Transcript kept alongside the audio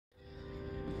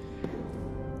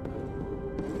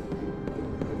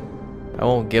I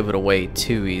won't give it away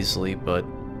too easily, but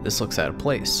this looks out of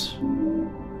place.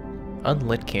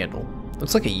 Unlit candle.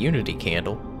 Looks like a Unity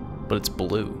candle, but it's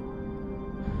blue.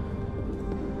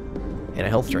 And a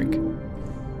health drink.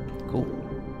 Cool.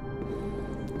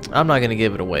 I'm not gonna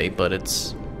give it away, but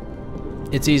it's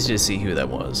easy to see who that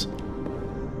was.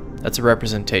 That's a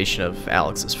representation of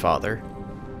Alex's father.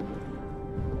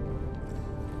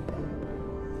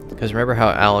 Because remember how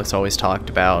Alex always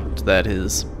talked about that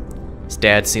his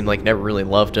dad seemed like never really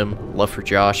loved him, loved for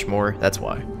Josh more? That's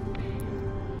why.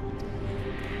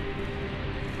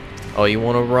 Oh, you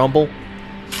want to rumble?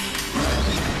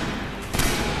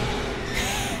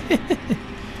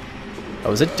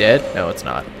 Oh, is it dead? No, it's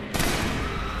not.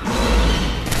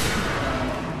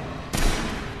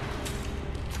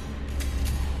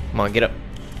 Come on, get up.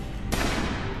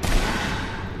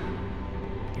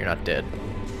 You're not dead.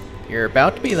 You're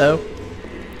about to be, though.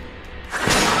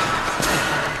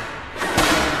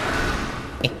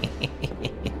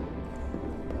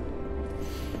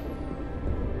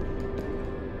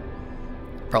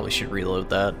 Probably should reload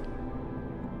that.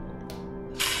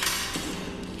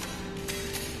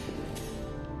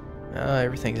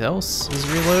 Everything else is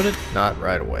reloaded? Not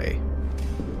right away.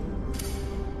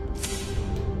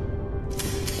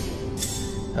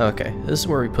 Okay, this is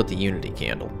where we put the Unity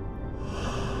candle.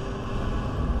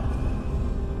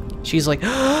 She's like,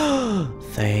 oh,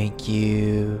 thank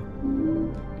you.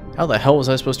 How the hell was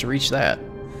I supposed to reach that?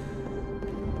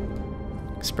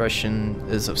 Expression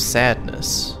is of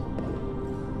sadness.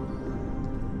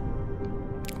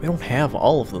 We don't have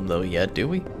all of them though yet, do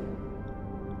we?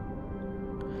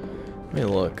 Let me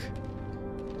look.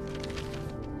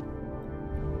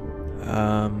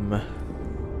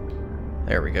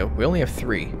 There we go. We only have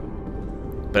 3.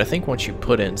 But I think once you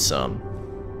put in some,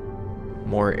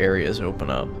 more areas open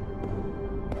up.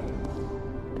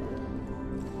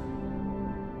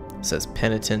 It says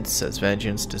penitence, says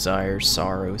vengeance, desire,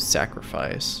 sorrow,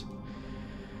 sacrifice.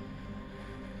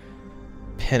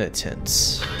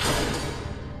 Penitence.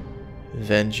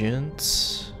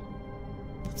 Vengeance.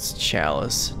 It's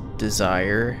chalice.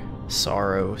 Desire,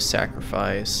 sorrow,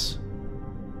 sacrifice.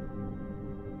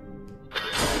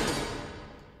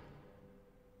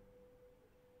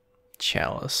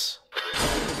 Chalice.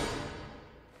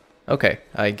 Okay,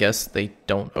 I guess they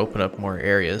don't open up more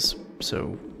areas,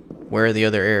 so where are the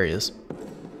other areas?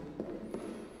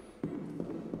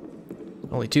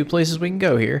 Only 2 places we can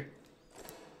go here.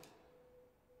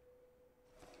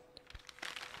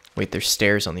 Wait, there's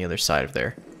stairs on the other side of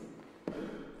there.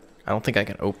 I don't think I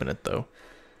can open it though.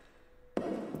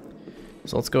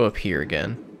 So let's go up here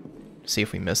again. See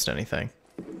if we missed anything.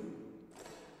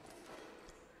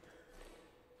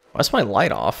 Why's my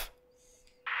light off?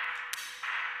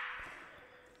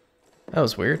 That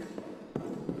was weird.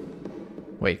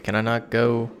 Wait, can I not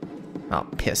go? Oh,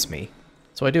 piss me.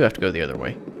 So I do have to go the other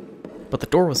way. But the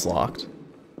door was locked.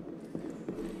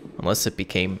 Unless it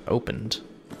became opened.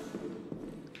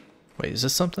 Wait, is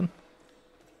this something?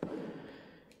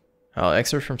 Oh,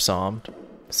 excerpt from Psalm.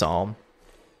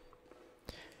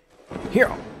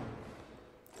 Here.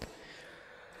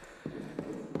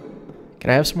 Can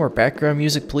I have some more background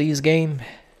music, please, game?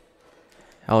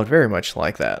 I would very much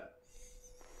like that.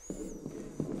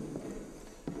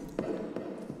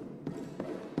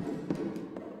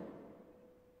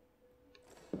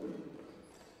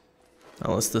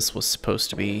 Unless this was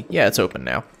supposed to be... Yeah, it's open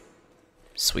now.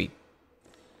 Sweet.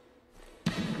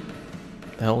 The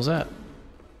hell was that?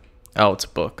 Oh, it's a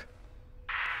book.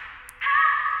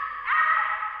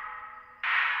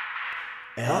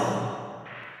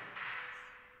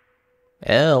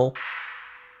 L.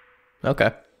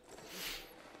 Okay.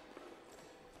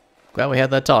 Glad we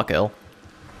had that talk, L.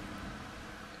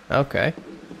 Okay.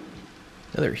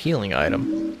 Another healing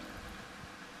item.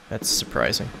 That's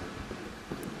surprising.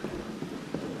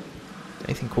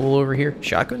 Anything cool over here?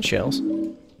 Shotgun shells.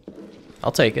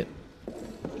 I'll take it.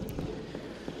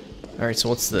 Alright, so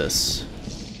what's this?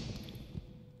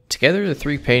 Together, the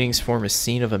 3 paintings form a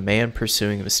scene of a man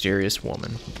pursuing a mysterious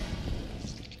woman.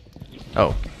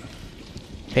 Oh.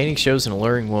 Painting shows an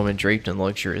alluring woman draped in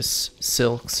luxurious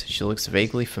silks. She looks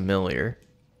vaguely familiar.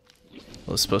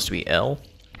 Well, it's supposed to be Elle.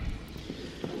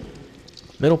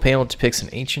 Middle panel depicts an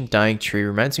ancient dying tree.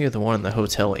 Reminds me of the one in the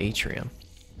hotel atrium.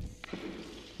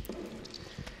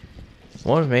 It's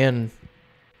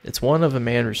one of a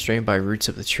man restrained by roots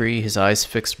of the tree, his eyes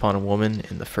fixed upon a woman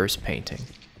in the first painting.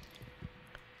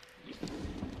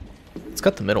 It's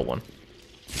got the middle one.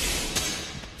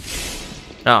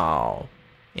 Oh,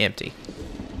 empty.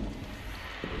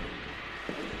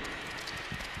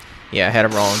 Yeah, I had it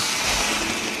wrong.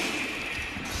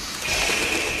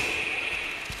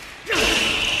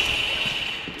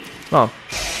 Come on.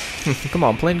 Come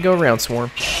on, plan to go around,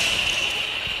 Swarm.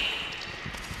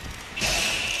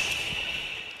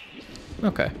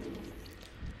 Okay.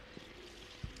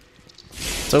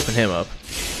 Let's open him up.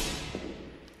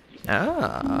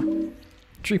 Ah.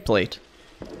 Tree plate.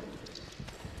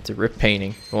 It's a rip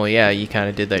painting. Well, yeah, you kind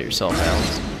of did that yourself,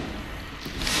 Alex.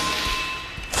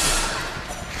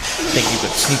 Think you could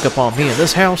sneak up on me in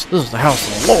this house? This is the house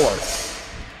of the Lord.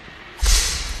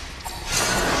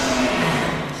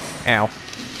 Ow.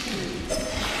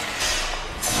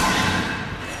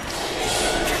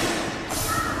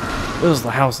 This is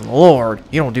the house of the Lord.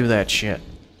 You don't do that shit.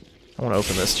 I want to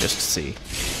open this just to see.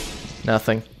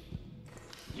 Nothing.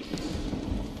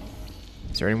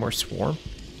 Is there any more Swarm?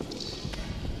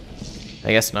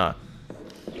 I guess not.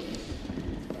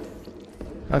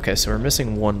 Okay, so we're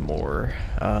missing one more.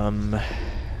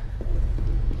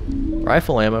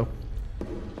 Rifle ammo.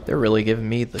 They're really giving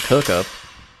me the cook-up.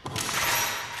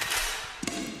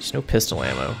 There's no pistol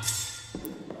ammo.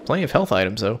 Plenty of health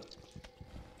items, though.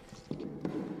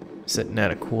 Sitting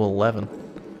at a cool 11.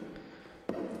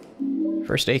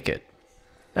 First aid kit.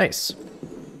 Nice.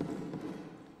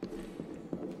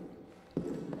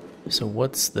 So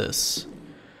what's this?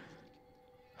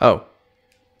 Oh.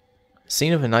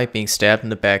 Scene of a knight being stabbed in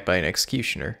the back by an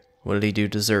executioner. What did he do to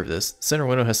deserve this? The center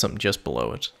window has something just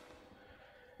below it.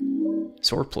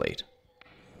 Sword plate.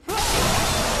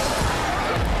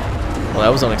 Well, that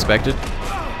was unexpected.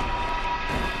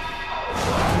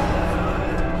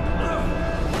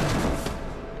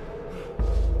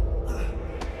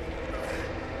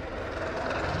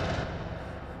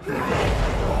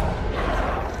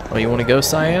 Oh, you want to go,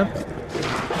 Cyan?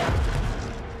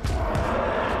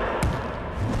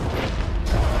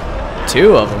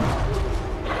 Two of them?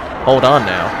 Hold on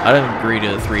now. I didn't agree to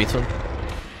the threesome.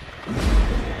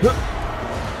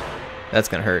 That's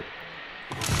gonna hurt.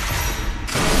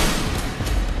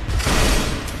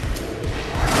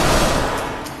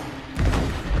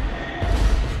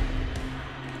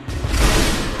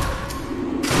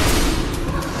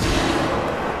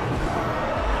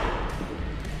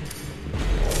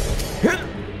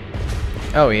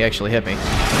 Oh, he actually hit me.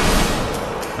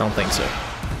 I don't think so.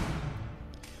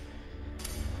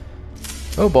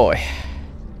 Oh boy.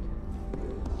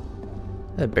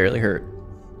 That barely hurt.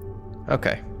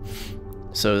 Okay.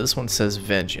 So this one says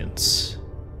vengeance.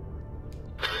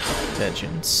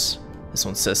 Vengeance. This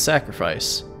one says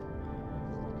sacrifice.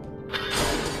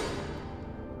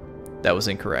 That was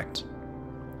incorrect.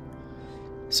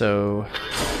 So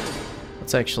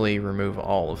let's actually remove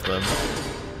all of them.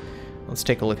 Let's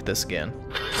take a look at this again.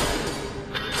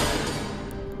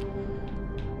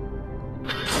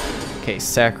 Okay,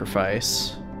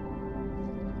 sacrifice.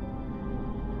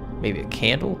 Maybe a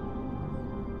candle?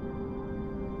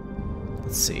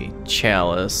 Let's see.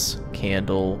 Chalice,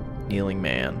 candle, kneeling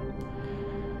man.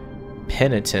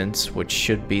 Penitence, which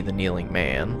should be the kneeling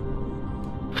man.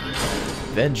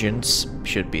 Vengeance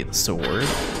should be the sword.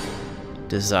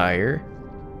 Desire.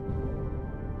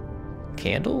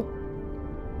 Candle?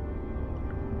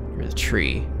 Or the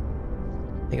tree.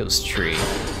 I think it was tree.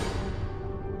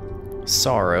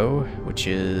 Sorrow, which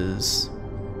is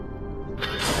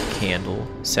a candle.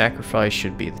 Sacrifice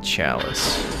should be the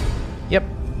chalice. Yep.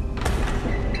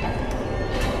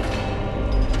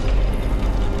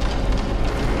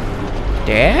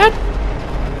 Dad?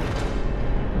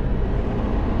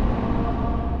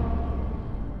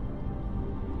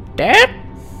 Dad?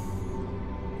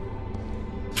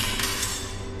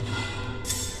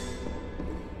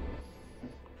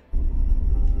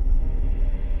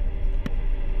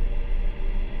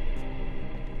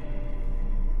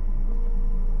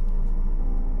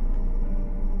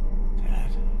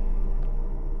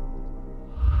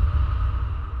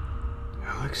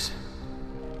 Alex?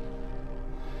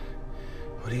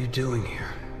 What are you doing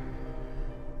here?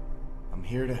 I'm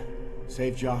here to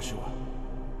save Joshua.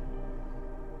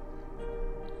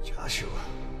 Joshua?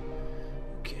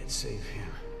 You can't save him.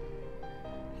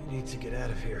 You need to get out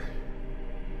of here.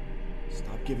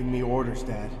 Stop giving me orders,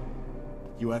 Dad.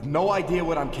 You have no idea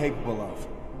what I'm capable of.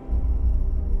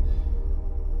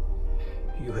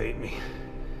 You hate me.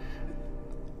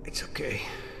 It's okay.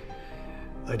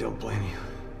 I don't blame you.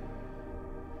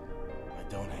 I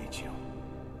don't hate you.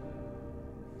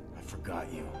 I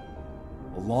forgot you.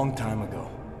 A long time ago.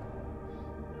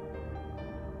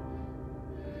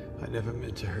 I never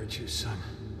meant to hurt you, son.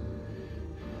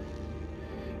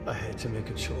 I had to make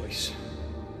a choice.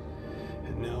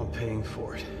 And now I'm paying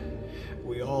for it.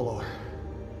 We all are.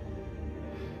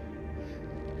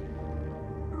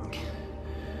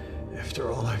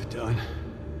 After all I've done,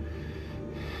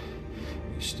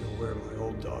 you still wear my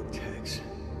old dog tags.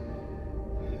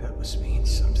 That must mean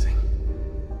something.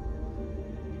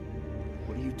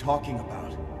 What are you talking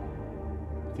about?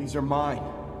 These are mine.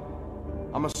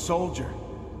 I'm a soldier,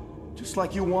 just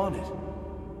like you wanted.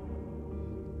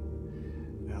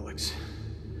 Alex,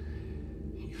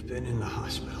 you've been in the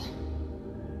hospital.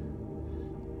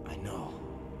 I know.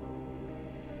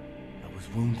 I was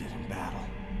wounded in battle.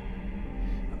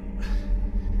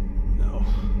 No.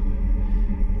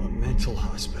 A mental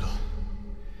hospital.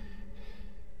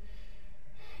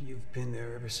 You've been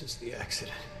there ever since the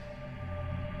accident.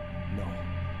 No.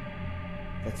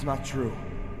 That's not true.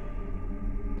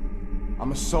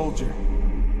 I'm a soldier.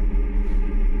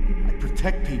 I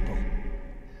protect people.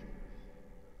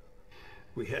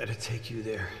 We had to take you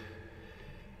there.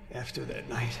 After that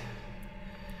night.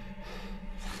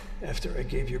 After I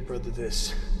gave your brother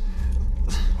this.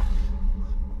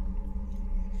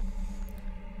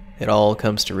 It all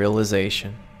comes to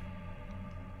realization.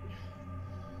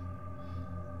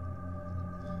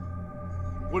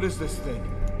 What is this thing?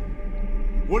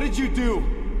 What did you do?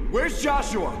 Where's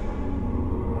Joshua?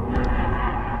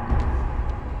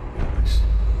 Alex,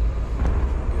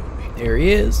 forgive me. There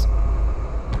he is.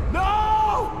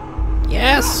 No!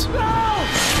 Yes! No!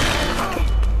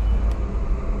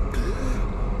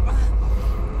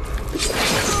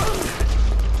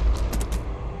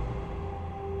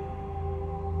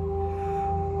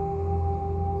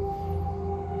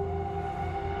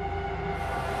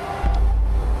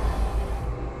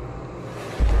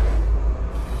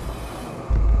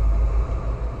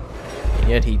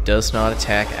 Yet he does not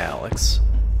attack Alex.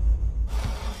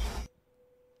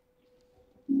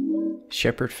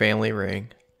 Shepherd family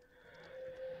ring.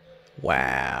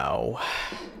 Wow.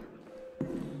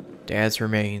 Dad's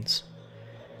remains.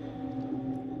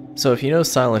 So if you know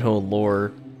Silent Hill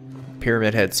lore,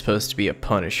 Pyramid Head's supposed to be a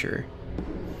Punisher.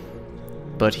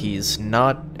 But he's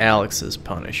not Alex's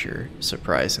Punisher,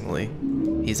 surprisingly.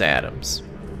 He's Adam's.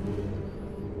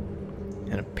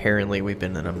 And apparently we've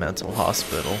been in a mental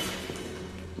hospital.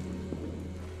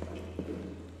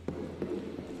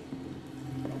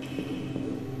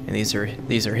 And these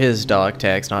are his dog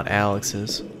tags, not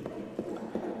Alex's.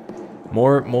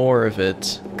 More of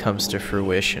it comes to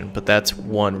fruition, but that's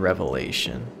one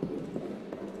revelation.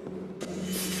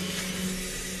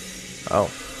 Oh.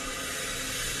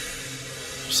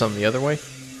 Some the other way?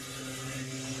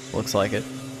 Looks like it.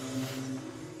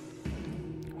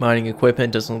 Mining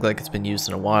equipment doesn't look like it's been used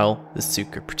in a while. This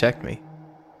suit could protect me.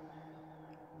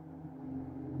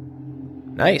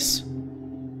 Nice.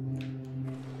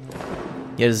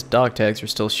 Yet his dog tags are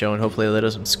still showing. Hopefully that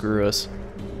doesn't screw us.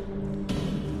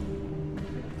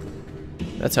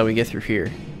 That's how we get through here.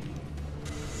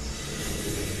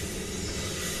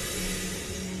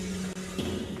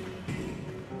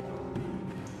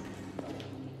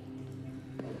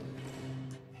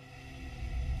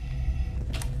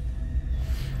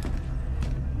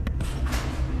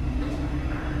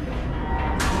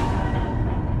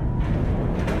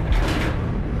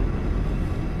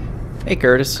 Hey,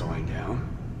 Curtis. Going down.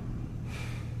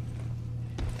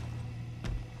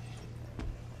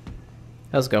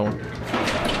 How's it going?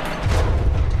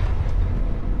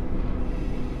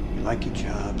 You like your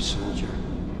job, soldier?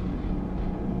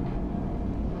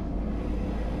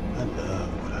 I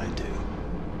love what I do.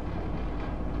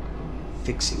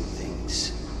 Fixing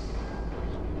things.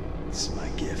 It's my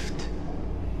gift.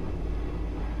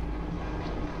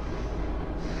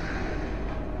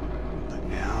 But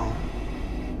now,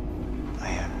 I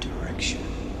have direction.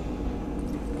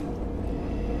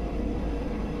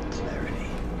 Clarity.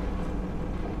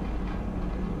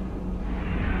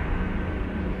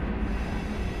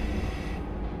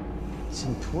 It's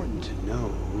important to know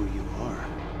who you are.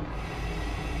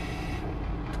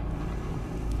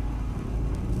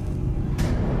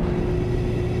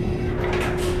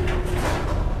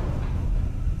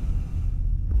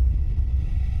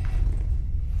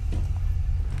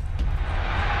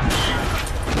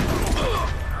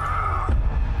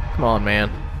 Come on, man.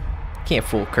 Can't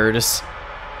fool Curtis.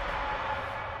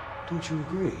 Don't you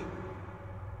agree,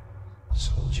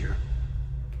 soldier?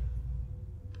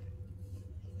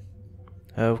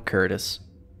 Oh, Curtis.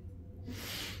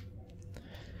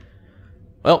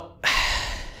 Well,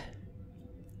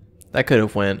 that could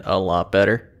have went a lot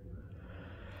better.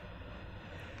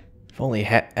 If only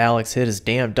Alex hit his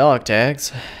damn dog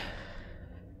tags.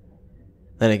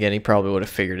 Then again, he probably would have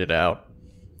figured it out.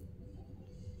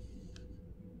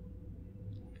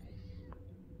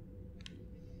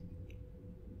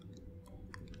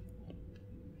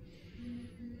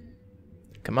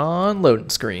 Come on, loading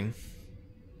screen.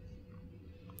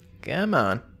 Come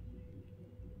on.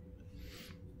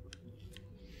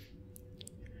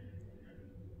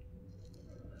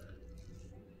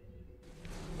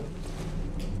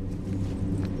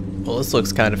 Well, this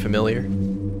looks kind of familiar.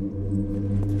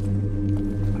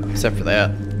 Except for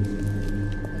that.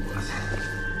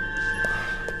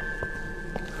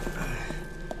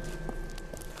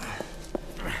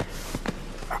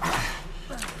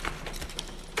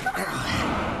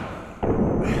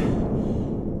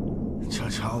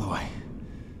 Judge Holloway.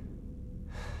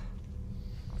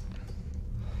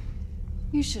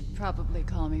 You should probably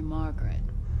call me Margaret.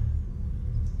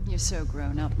 You're so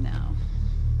grown up now.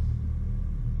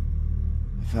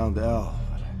 I found Elle,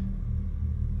 but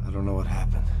I don't know what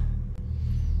happened.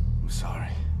 I'm sorry.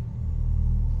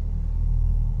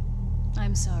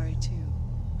 I'm sorry too.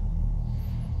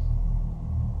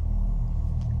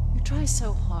 You try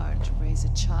so hard to raise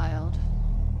a child,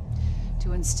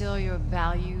 to instill your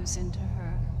values into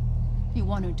her. You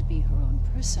want her to be her own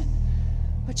person,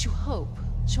 but you hope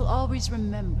she'll always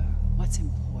remember what's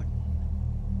important.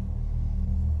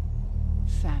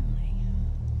 Family.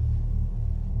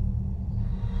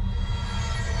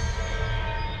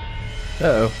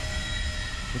 Uh-oh.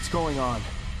 What's going on?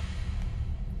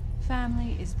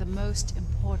 Family is the most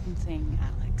important thing,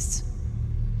 Alex.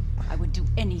 I would do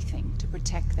anything to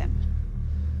protect them.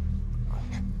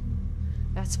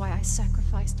 That's why I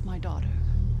sacrificed my daughter.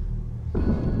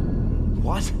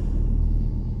 What?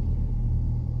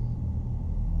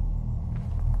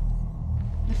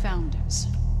 The Founders.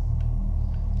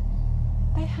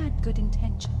 They had good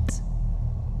intentions.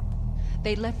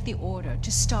 They left the Order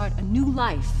to start a new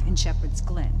life in Shepherd's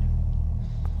Glen,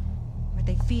 where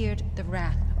they feared the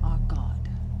wrath of our God.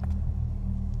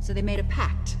 So they made a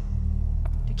pact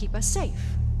to keep us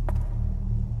safe.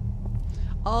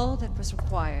 All that was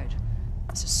required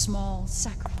was a small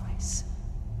sacrifice.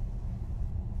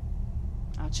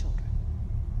 Our children.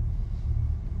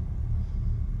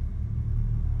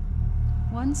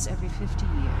 Once every 50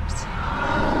 years,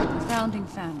 the founding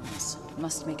families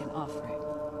must make an offering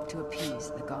to appease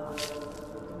the god.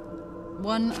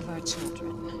 One of our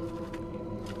children,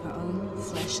 our own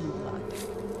flesh and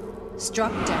blood,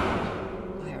 struck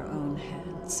down by our own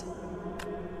hands.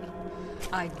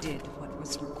 I did what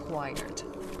was required.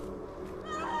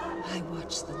 I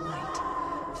watched the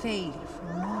light fade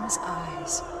from Nora's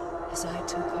eyes as I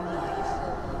took her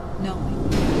life, knowing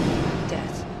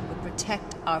death would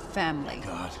protect our family,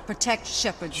 God. protect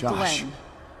Shepherd's Josh. Glen.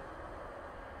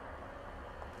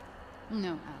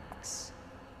 No, Alex.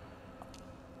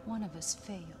 One of us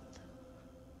failed.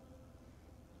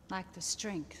 Lacked the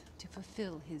strength to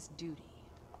fulfill his duty.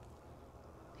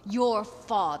 Your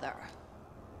father.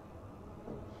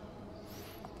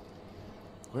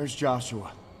 Where's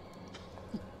Joshua?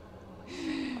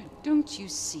 Don't you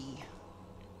see?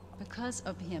 Because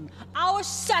of him, our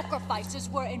sacrifices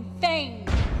were in vain.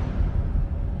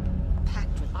 The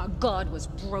pact with our God was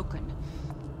broken.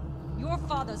 Your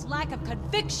father's lack of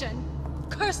conviction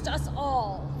cursed us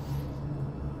all.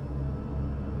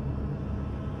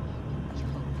 Our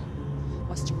hope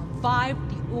was to revive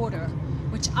the Order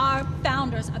which our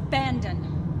founders abandoned.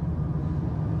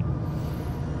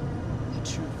 A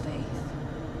true faith.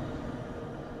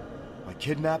 By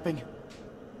kidnapping?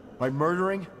 By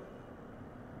murdering?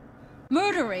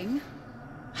 Murdering?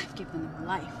 I've given them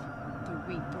life through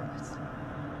rebirth.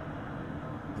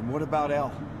 And what about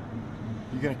Elle?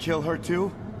 You gonna kill her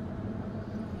too?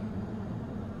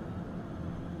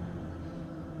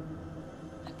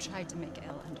 I've tried to make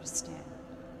Elle understand.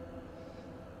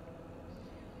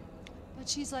 But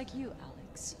she's like you,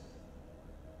 Alex.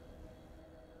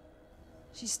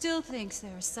 She still thinks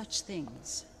there are such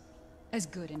things as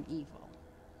good and evil.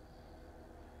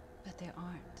 But there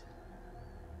aren't.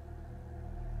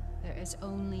 There is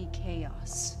only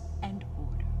chaos and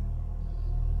order.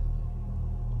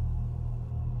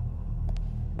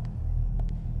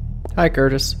 Hi,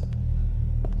 Curtis.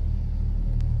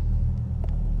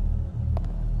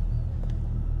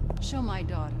 Show my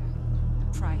daughter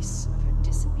the price of her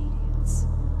disobedience.